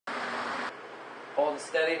Holding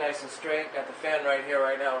steady, nice and straight. Got the fan right here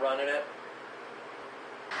right now running it.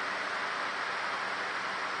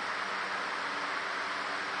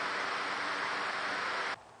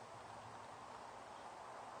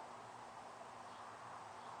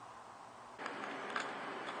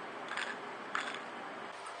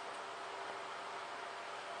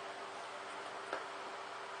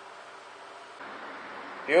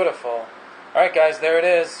 Beautiful. Alright guys, there it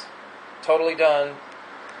is. Totally done.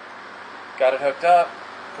 Got it hooked up,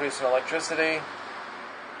 producing electricity.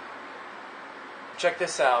 Check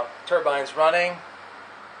this out. Turbine's running.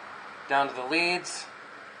 Down to the leads.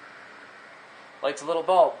 Lights a little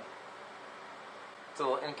bulb. It's a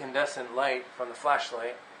little incandescent light from the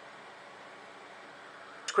flashlight.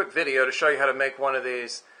 Quick video to show you how to make one of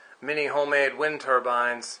these mini homemade wind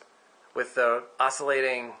turbines with the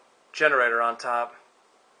oscillating generator on top.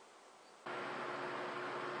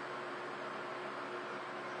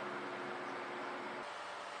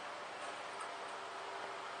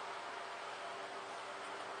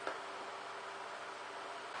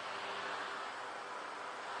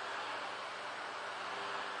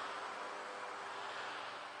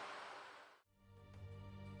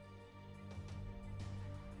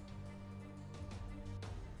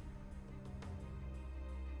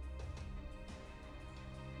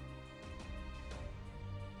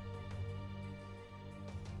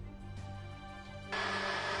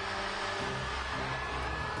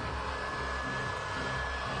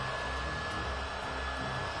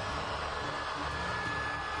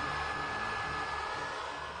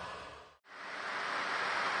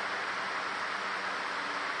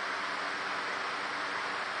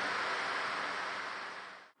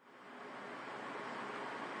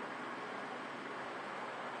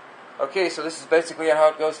 Okay, so this is basically how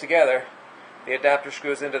it goes together. The adapter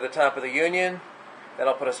screws into the top of the union. Then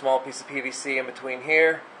I'll put a small piece of PVC in between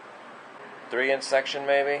here. 3-inch section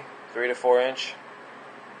maybe, 3 to 4 inch.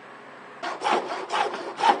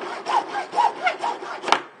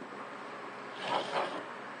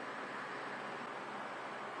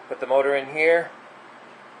 Put the motor in here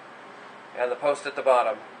and the post at the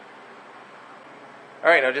bottom.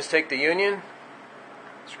 Alright, now just take the union,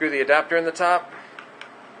 screw the adapter in the top,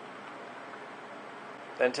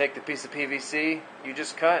 then take the piece of PVC you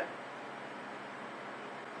just cut,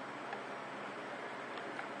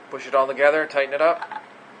 push it all together, tighten it up.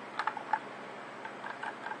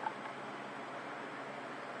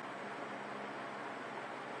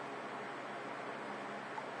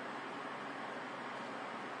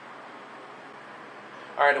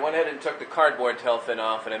 Alright, I went ahead and took the cardboard tail fin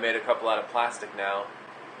off and I made a couple out of plastic now.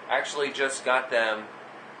 I actually just got them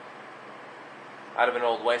out of an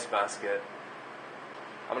old wastebasket.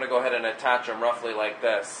 I'm going to go ahead and attach them roughly like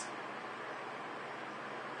this.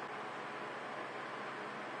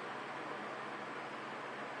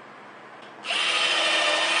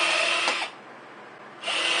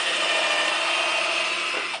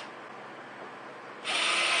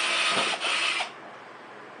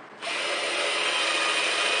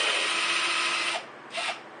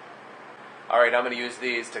 Alright, I'm going to use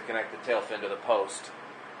these to connect the tail fin to the post.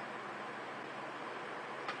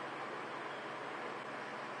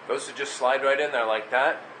 Those should just slide right in there like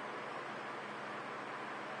that.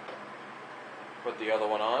 Put the other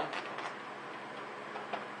one on.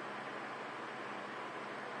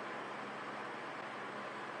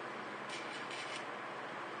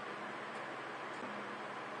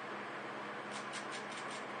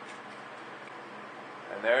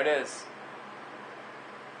 And there it is.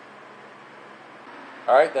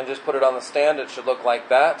 Alright, then just put it on the stand. It should look like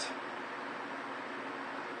that.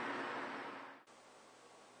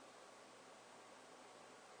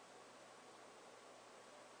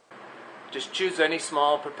 Just choose any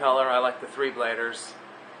small propeller. I like the 3-bladers.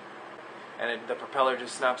 And the propeller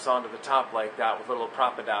just snaps onto the top like that with a little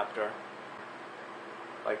prop adapter.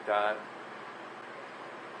 Like that.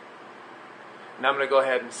 Now I'm going to go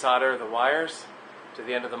ahead and solder the wires to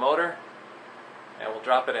the end of the motor. And we'll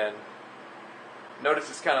drop it in. Notice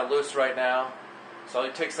it's kind of loose right now. So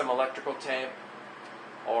I'll take some electrical tape.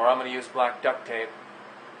 Or I'm going to use black duct tape.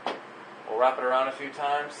 We'll wrap it around a few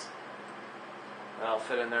times. And I'll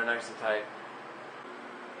fit in there nice and tight.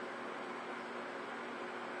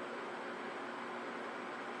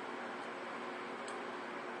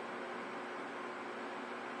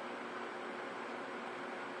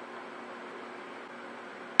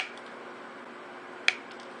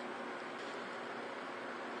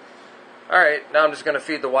 Alright, now I'm just going to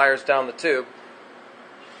feed the wires down the tube.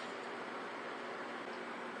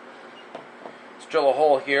 Let's drill a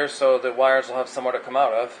hole here so the wires will have somewhere to come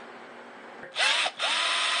out of.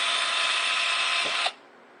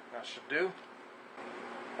 That should do.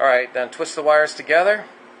 Alright, then twist the wires together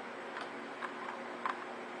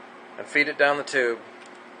and feed it down the tube.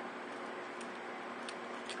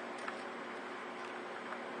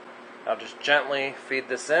 Now just gently feed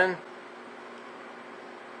this in.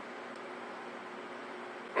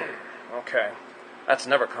 Okay, that's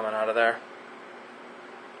never coming out of there.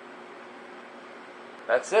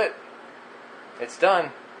 That's it. It's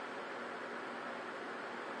done.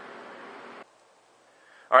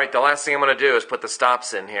 Alright, the last thing I'm going to do is put the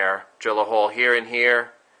stops in here. Drill a hole here and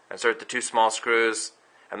here, insert the 2 small screws,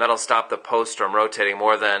 and that'll stop the post from rotating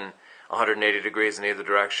more than 180 degrees in either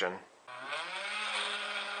direction.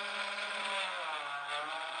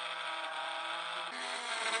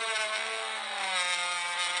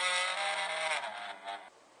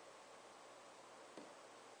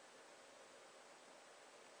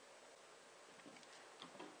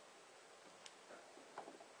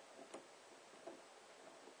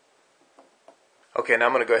 Okay, now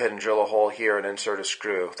I'm going to go ahead and drill a hole here and insert a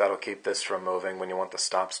screw. That'll keep this from moving when you want the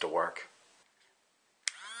stops to work.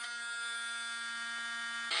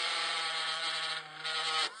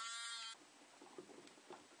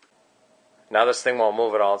 Now this thing won't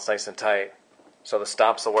move at all, it's nice and tight, so the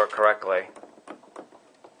stops will work correctly.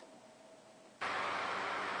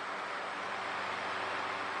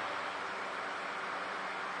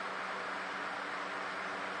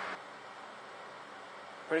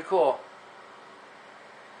 Pretty cool.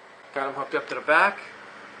 Got them hooked up to the back.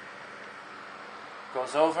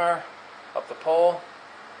 Goes over, up the pole.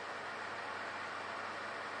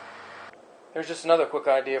 Here's just another quick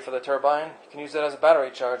idea for the turbine. You can use it as a battery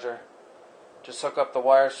charger. Just hook up the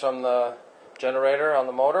wires from the generator on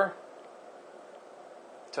the motor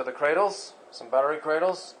to the cradles, some battery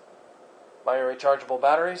cradles. Buy your rechargeable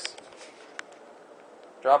batteries.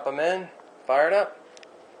 Drop them in, fire it up.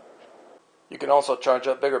 You can also charge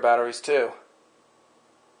up bigger batteries too.